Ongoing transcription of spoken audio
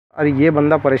अरे ये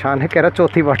बंदा परेशान है, कह रहा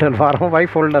चौथी बार डलवा रहा हूँ भाई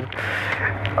फोल्डर।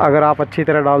 अगर आप अच्छी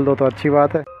तरह डाल दो तो अच्छी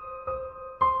बात है।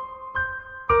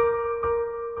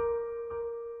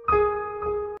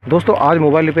 दोस्तों आज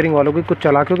मोबाइल रिपेयरिंग वालों की कुछ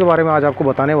चालाकियों के बारे में आज आपको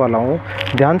बताने वाला हूँ।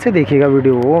 ध्यान से देखिएगा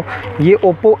वीडियो। ये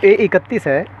ओप्पो A31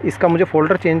 है, इसका मुझे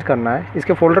फ़ोल्डर चेंज करना है।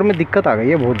 इसके फ़ोल्डर में दिक्कत आ गई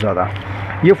है बहुत ज़्यादा।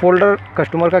 ये फ़ोल्डर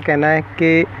कस्टमर का कहना है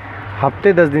कि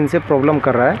हफ्ते 10 दिन से प्रॉब्लम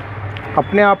कर रहा है,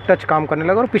 अपने आप टच काम करने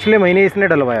लगा और पिछले महीने इसने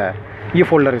डलवाया है ये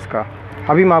फ़ोल्डर इसका।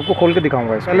 अभी मैं आपको खोल के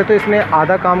दिखाऊँगा। पहले तो इसने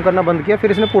आधा काम करना बंद किया,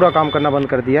 फिर इसने पूरा काम करना बंद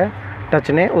कर दिया है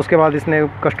टच ने। उसके बाद इसने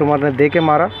कस्टमर ने दे के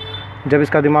मारा, जब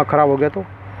इसका दिमाग ख़राब हो गया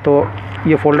तो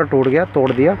ये फ़ोल्डर टूट गया,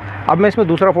 तोड़ दिया। अब मैं इसमें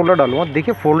दूसरा फ़ोल्डर डालूँगा।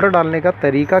 देखिए फ़ोल्डर डालने का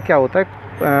तरीका क्या होता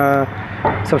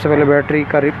है। सबसे पहले बैटरी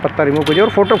का पत्ता रिमूव कीजिए।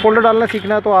 और फ़ोल्डर डालना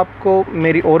सीखना है तो आपको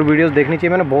मेरी और वीडियोस देखनी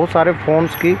चाहिए। मैंने बहुत सारे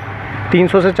फ़ोन्स की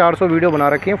 300 से 400 वीडियो बना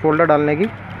रखी हैं फ़ोल्डर डालने की।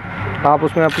 आप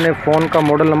उसमें अपने फ़ोन का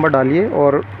मॉडल नंबर डालिए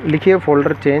और लिखिए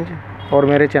फ़ोल्डर चेंज और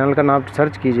मेरे चैनल का नाम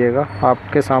सर्च कीजिएगा।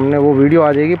 आपके सामने वो वीडियो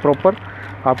आ जाएगी प्रॉपर,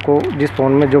 आपको जिस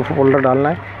फ़ोन में जो फ़ोल्डर डालना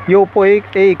है। ये ओप्पो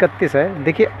A31 है।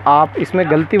 देखिए आप इसमें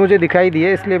गलती मुझे दिखाई दी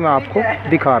है, इसलिए मैं आपको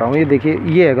दिखा रहा हूँ। ये देखिए,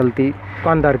 ये है गलती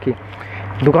दुकानदार की।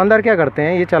 दुकानदार क्या करते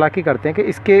हैं, ये चालाकी करते हैं कि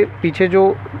इसके पीछे जो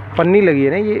पन्नी लगी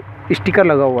है ना, ये स्टिकर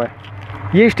लगा हुआ है।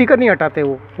 ये स्टिकर नहीं हटाते,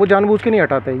 वो जानबूझ के नहीं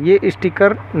हटाते। ये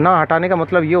स्टिकर ना हटाने का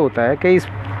मतलब ये होता है कि इस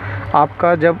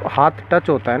आपका जब हाथ टच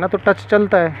होता है ना, तो टच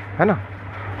चलता है ना,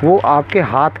 वो आपके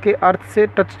हाथ के अर्थ से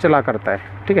टच चला करता है,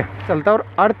 ठीक है, चलता है। और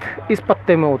अर्थ इस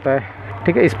पत्ते में होता है,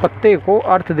 ठीक है। इस पत्ते को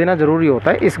अर्थ देना ज़रूरी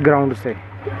होता है इस ग्राउंड से,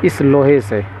 इस लोहे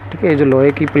से, ठीक है। जो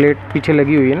लोहे की प्लेट पीछे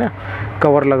लगी हुई है ना,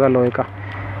 कवर लगा लोहे का,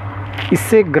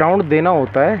 इससे ग्राउंड देना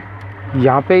होता है।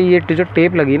 यहाँ पे ये जो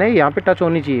टेप लगी ना, यहाँ पे टच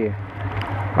होनी चाहिए।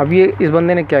 अब ये इस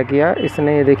बंदे ने क्या किया,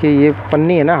 इसने देखिए ये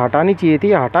पन्नी है ना, हटानी चाहिए थी,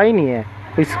 ये हटा ही नहीं है।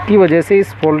 इसकी वजह से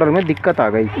इस फ़ोल्डर में दिक्कत आ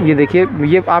गई। ये देखिए,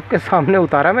 ये आपके सामने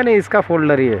उतारा मैंने इसका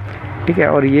फ़ोल्डर ही है, ठीक है।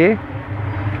 और ये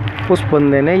उस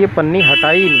बंदे ने ये पन्नी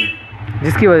हटाई नहीं,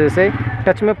 जिसकी वजह से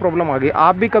टच में प्रॉब्लम आ गई।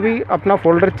 आप भी कभी अपना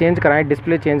फ़ोल्डर चेंज कराएं,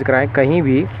 डिस्प्ले चेंज कराएं कहीं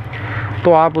भी,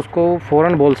 तो आप उसको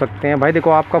फ़ौरन बोल सकते हैं, भाई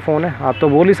देखो आपका फ़ोन है। आप तो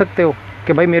बोल ही सकते हो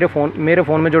कि भाई मेरे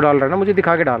फ़ोन में जो डाल रहा है ना, मुझे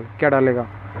दिखा के डाल, क्या डालेगा।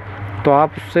 तो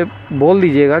आप उससे बोल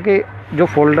दीजिएगा कि जो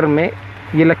फ़ोल्डर में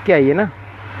ये लग के आई है ना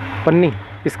पन्नी,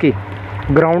 इसकी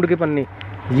ग्राउंड की पन्नी,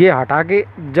 ये हटा के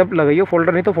जब लगाइयो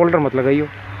फ़ोल्डर, नहीं तो फ़ोल्डर मत लगाइयो,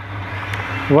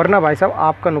 वरना भाई साहब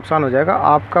आपका नुकसान हो जाएगा।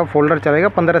 आपका फ़ोल्डर चलेगा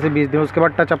 15 से 20 दिन, उसके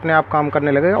बाद टच अपने आप काम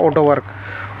करने लगेगा, ऑटो वर्क।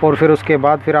 और फिर उसके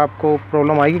बाद फिर आपको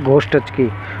प्रॉब्लम आएगी घोस्ट टच की।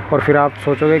 और फिर आप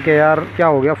सोचोगे कि यार क्या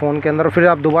हो गया फ़ोन के अंदर। और फिर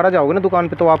आप दोबारा जाओगे ना दुकान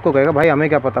पे, तो आपको कहेगा भाई हमें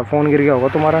क्या पता, फ़ोन गिर गया होगा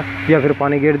तुम्हारा, या फिर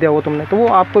पानी गिर दिया होगा तुमने। तो वो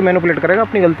आपको मैनिपुलेट करेगा,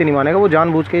 अपनी गलती नहीं मानेगा, वो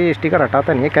जानबूझ के ये स्टिकर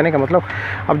हटाता नहीं है, कहने का मतलब।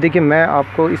 अब देखिए मैं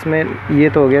आपको इसमें, ये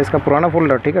तो हो गया इसका पुराना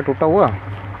फ़ोल्डर, ठीक है, टूटा हुआ।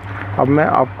 अब मैं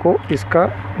आपको इसका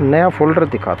नया फ़ोल्डर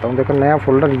दिखाता हूँ। देखो नया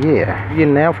फ़ोल्डर ये है, ये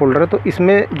नया फ़ोल्डर है। तो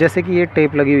इसमें जैसे कि ये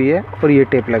टेप लगी हुई है और ये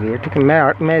टेप लगी है, ठीक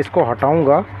है। मैं इसको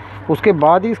हटाऊँगा, उसके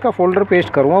बाद ही इसका फ़ोल्डर पेस्ट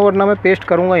करूँगा, वरना मैं पेस्ट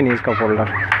करूँगा ही नहीं इसका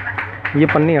फ़ोल्डर। ये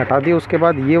पन्नी हटा दी, उसके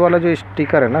बाद ये वाला जो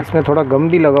स्टिकर है ना, इसमें थोड़ा गम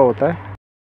भी लगा होता है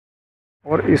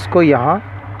और इसको यहाँ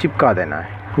चिपका देना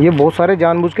है। ये बहुत सारे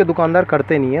जानबूझ के दुकानदार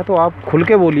करते नहीं है, तो आप खुल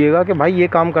के बोलिएगा कि भाई ये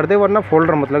काम कर दे, वरना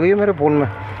फ़ोल्डर मत लगाइए मेरे फ़ोन में।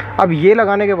 अब ये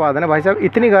लगाने के बाद है ना भाई साहब,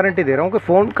 इतनी गारंटी दे रहा हूँ कि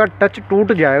फ़ोन का टच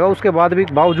टूट जाएगा, उसके बाद भी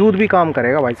बावजूद भी काम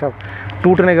करेगा भाई साहब,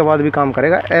 टूटने के बाद भी काम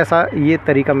करेगा। ऐसा ये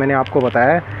तरीका मैंने आपको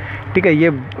बताया है, ठीक है।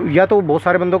 ये या तो बहुत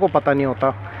सारे बंदों को पता नहीं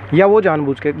होता, या वो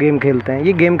जानबूझ के गेम खेलते हैं,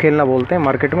 ये गेम खेलना बोलते हैं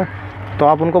मार्केट में। तो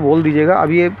आप उनको बोल दीजिएगा।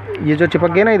 अब ये जो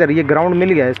चिपक गया ना इधर, ये ग्राउंड मिल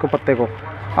गया है इसको, पत्ते को।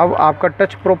 अब आपका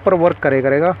टच प्रॉपर वर्क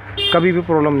करेगा, कभी भी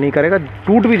प्रॉब्लम नहीं करेगा।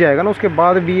 टूट भी जाएगा ना, उसके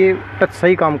बाद भी ये टच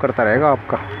सही काम करता रहेगा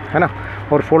आपका, है ना।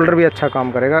 और फ़ोल्डर भी अच्छा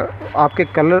काम करेगा, आपके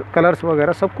कलर्स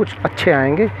वगैरह सब कुछ अच्छे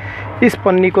आएंगे। इस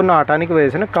पन्नी को ना हटाने की वजह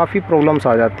से ना काफ़ी प्रॉब्लम्स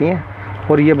आ जाती हैं।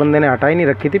 और ये बंदे ने हटाई नहीं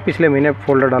रखी थी, पिछले महीने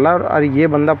फ़ोल्डर डाला। और ये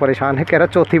बंदा परेशान है, कह रहा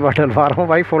चौथी बार डलवा रहा हूँ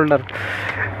भाई फ़ोल्डर।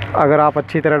 अगर आप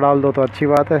अच्छी तरह डाल दो तो अच्छी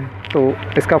बात है। तो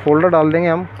इसका फ़ोल्डर डाल देंगे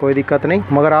हम, कोई दिक्कत नहीं।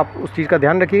 मगर आप उस चीज़ का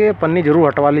ध्यान रखिए, पन्नी ज़रूर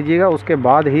हटवा लीजिएगा, उसके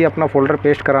बाद ही अपना फ़ोल्डर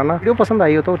पेस्ट कराना। वीडियो पसंद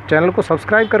आई हो तो चैनल को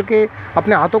सब्सक्राइब करके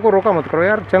अपने हाथों को रोका मत करो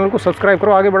यार, चैनल को सब्सक्राइब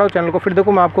करो, आगे बढ़ाओ चैनल को। फिर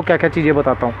देखो मैं आपको क्या क्या चीज़ें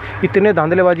बताता हूँ। इतने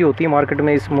धांधलेबाजी होती है मार्केट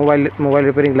में इस मोबाइल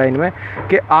रिपेयरिंग लाइन में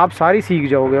कि आप सारी सीख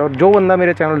जाओगे। और जो बंदा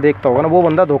मेरे चैनल देखता होगा ना, वो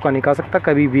बंदा धोखा नहीं खा सकता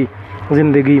कभी भी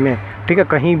ज़िंदगी में, ठीक है।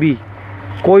 कहीं भी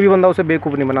कोई भी बंदा उसे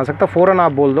बेवकूफ़ नहीं बना सकता। फ़ौरन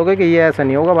आप बोल दोगे कि ये ऐसा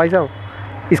नहीं होगा भाई साहब,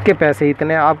 इसके पैसे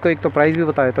इतने। आपको एक तो प्राइस भी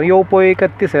बता देता हूँ। ये ओप्पो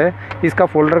A31 है, इसका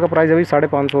फ़ोल्डर का प्राइस अभी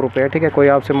 550 रुपये है, ठीक है। कोई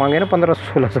आपसे मांगे ना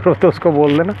 1500-1600 रुपये, तो उसको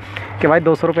बोल देना कि भाई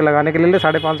 200 रुपये लगाने के लिए ले,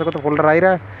 550 का तो फ़ोल्डर आ ही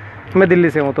रहा है। मैं दिल्ली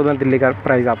से हूँ तो मैं दिल्ली का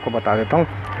प्राइस आपको बता देता हूँ।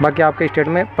 बाकी आपके स्टेट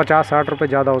में 50-60 रुपये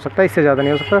ज़्यादा हो सकता है, इससे ज़्यादा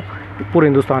नहीं हो सकता पूरे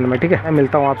हिंदुस्तान में, ठीक है। मैं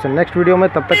मिलता हूँ आपसे नेक्स्ट वीडियो में,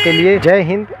 तब तक के लिए जय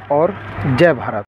हिंद और जय भारत।